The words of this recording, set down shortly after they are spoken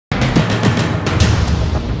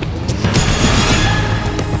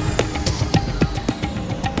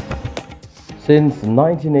Since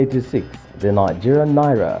 1986, the Nigerian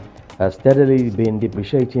Naira has steadily been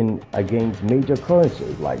depreciating against major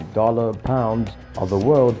currencies like dollar, pound of the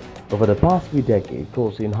world over the past few decades,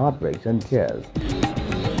 causing heartbreaks and tears.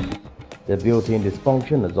 The built-in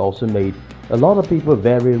dysfunction has also made a lot of people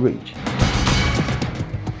very rich.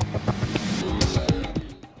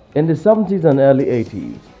 In the 70s and early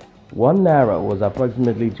 80s, 1 naira was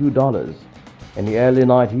approximately $2. In the early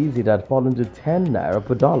 90s, it had fallen to 10 naira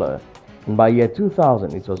per dollar, and by year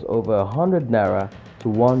 2000, it was over 100 naira to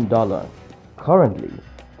 $1. Currently,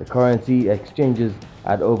 the currency exchanges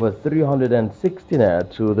at over 360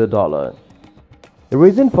 naira to the dollar. The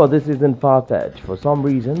reason for this isn't far-fetched. For some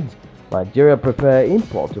reasons, Nigeria prefers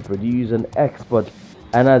import to produce and export,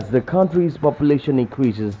 and as the country's population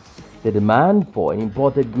increases, the demand for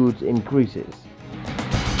imported goods increases.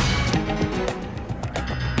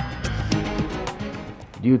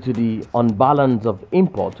 Due to the unbalance of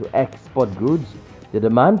import to export goods, the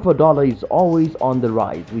demand for dollar is always on the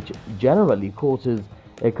rise, which generally causes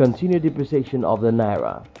a continued depreciation of the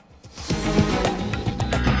naira.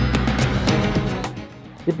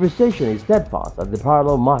 Depreciation is steadfast at the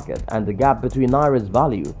parallel market, and the gap between naira's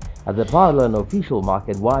value at the parallel and official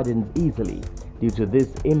market widens easily due to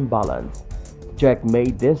this imbalance.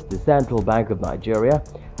 Checkmate this, the Central Bank of Nigeria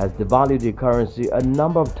has devalued the currency a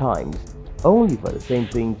number of times, only for the same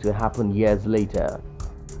thing to happen years later.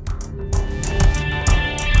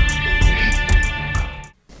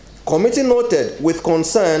 Committee noted with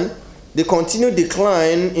concern the continued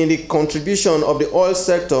decline in the contribution of the oil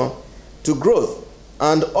sector to growth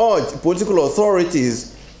and urged political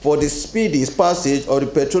authorities for the speedy passage of the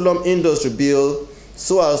Petroleum Industry Bill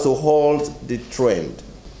so as to halt the trend.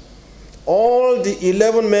 All the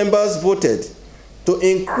 11 members voted to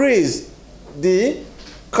increase the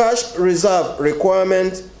cash reserve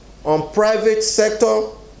requirement on private sector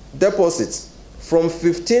deposits from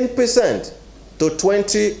 15% to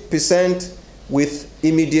 20% with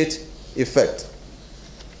immediate effect.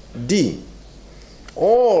 D.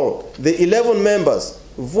 All the 11 members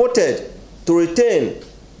voted to retain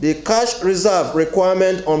the cash reserve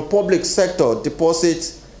requirement on public sector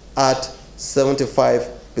deposits at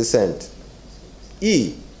 75%.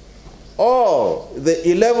 E. All the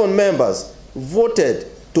 11 members voted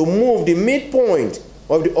to move the midpoint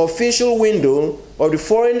of the official window of the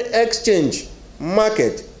foreign exchange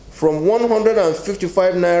market from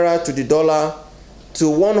 155 naira to the dollar to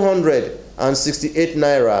 168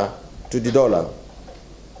 naira to the dollar.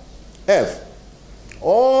 F.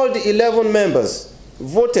 All the 11 members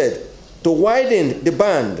voted to widen the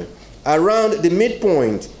band around the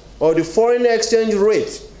midpoint of the foreign exchange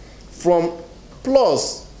rate from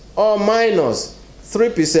plus or minus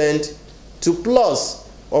 3% to plus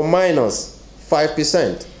or minus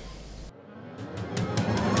 5%.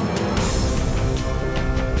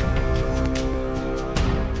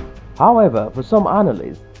 However, for some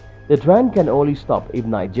analysts, the trend can only stop if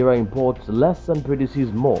Nigeria imports less and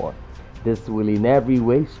produces more. This will in every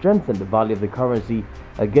way strengthen the value of the currency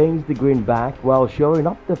against the greenback while shoring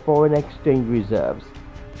up the foreign exchange reserves.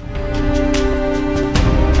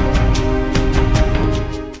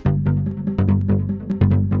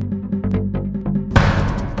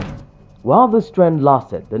 While this trend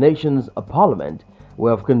lasted, the nation's parliament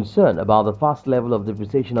were of concern about the fast level of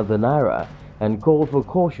depreciation of the naira and called for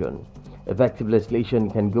caution. Effective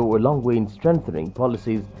legislation can go a long way in strengthening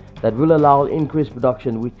policies that will allow increased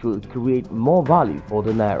production, which will create more value for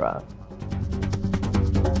the naira.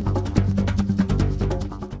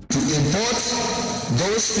 To import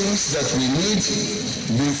those things that we need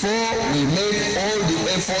before we make all the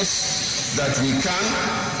efforts that we can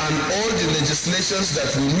and all the legislations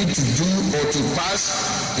that we need to do or to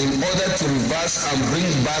pass in order to reverse and bring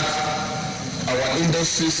back our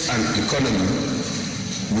industries and economy,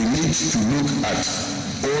 we need to look at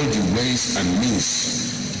all the ways and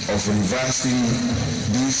means of reversing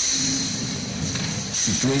this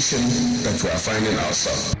situation that we are finding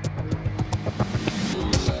ourselves.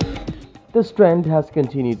 This trend has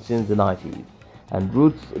continued since the 90s, and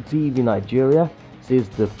Roots TV Nigeria says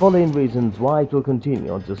the following reasons why it will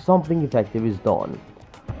continue until something effective is done.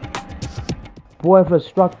 Poor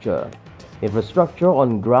infrastructure. Infrastructure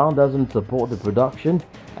on ground doesn't support the production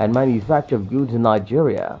and manufacture of goods in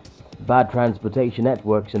Nigeria. Bad transportation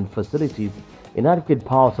networks and facilities, inadequate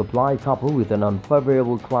power supply coupled with an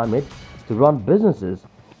unfavorable climate to run businesses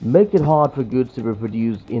make it hard for goods to be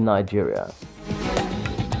produced in Nigeria.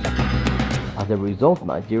 As a result,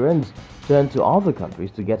 Nigerians turn to other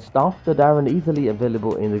countries to get stuff that aren't easily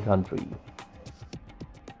available in the country.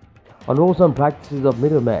 Unwholesome practices of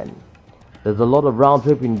middlemen. There's a lot of round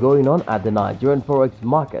tripping going on at the Nigerian forex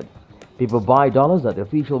market. People buy dollars at the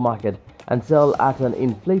official market and sell at an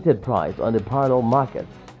inflated price on the parallel market.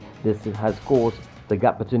 This has caused the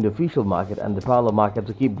gap between the official market and the parallel market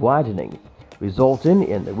to keep widening, resulting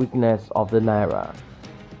in the weakness of the Naira.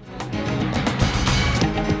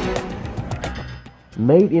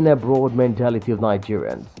 Made in abroad mentality of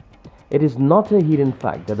Nigerians. It is not a hidden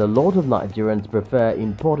fact that a lot of Nigerians prefer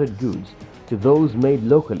imported goods to those made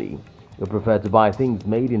locally. We prefer to buy things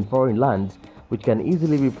made in foreign lands which can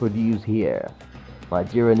easily be produced here.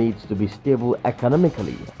 Nigeria needs to be stable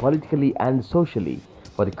economically, politically and socially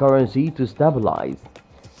for the currency to stabilize.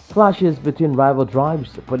 Clashes between rival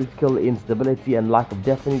tribes, political instability and lack of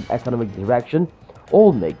definite economic direction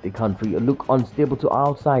all make the country look unstable to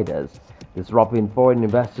outsiders, disrupting foreign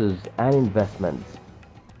investors and investments.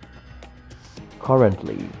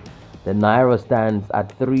 Currently, the Naira stands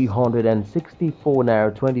at 364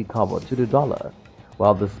 Naira 20 kobo to the dollar,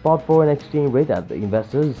 while the spot foreign exchange rate at the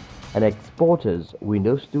investors and exporters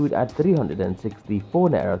window stood at 364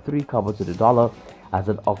 Naira 3 kobo to the dollar as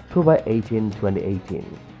of October 18, 2018.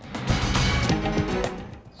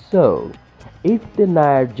 So, if the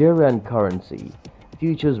Nigerian currency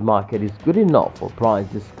futures market is good enough for price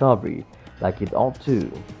discovery like it ought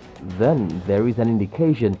to, then there is an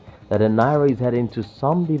indication that the Naira is heading to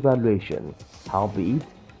some devaluation, albeit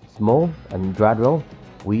small and gradual.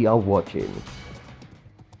 We are watching.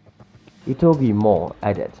 Itogi Moore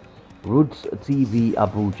edit. Roots TV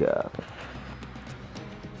Abuja.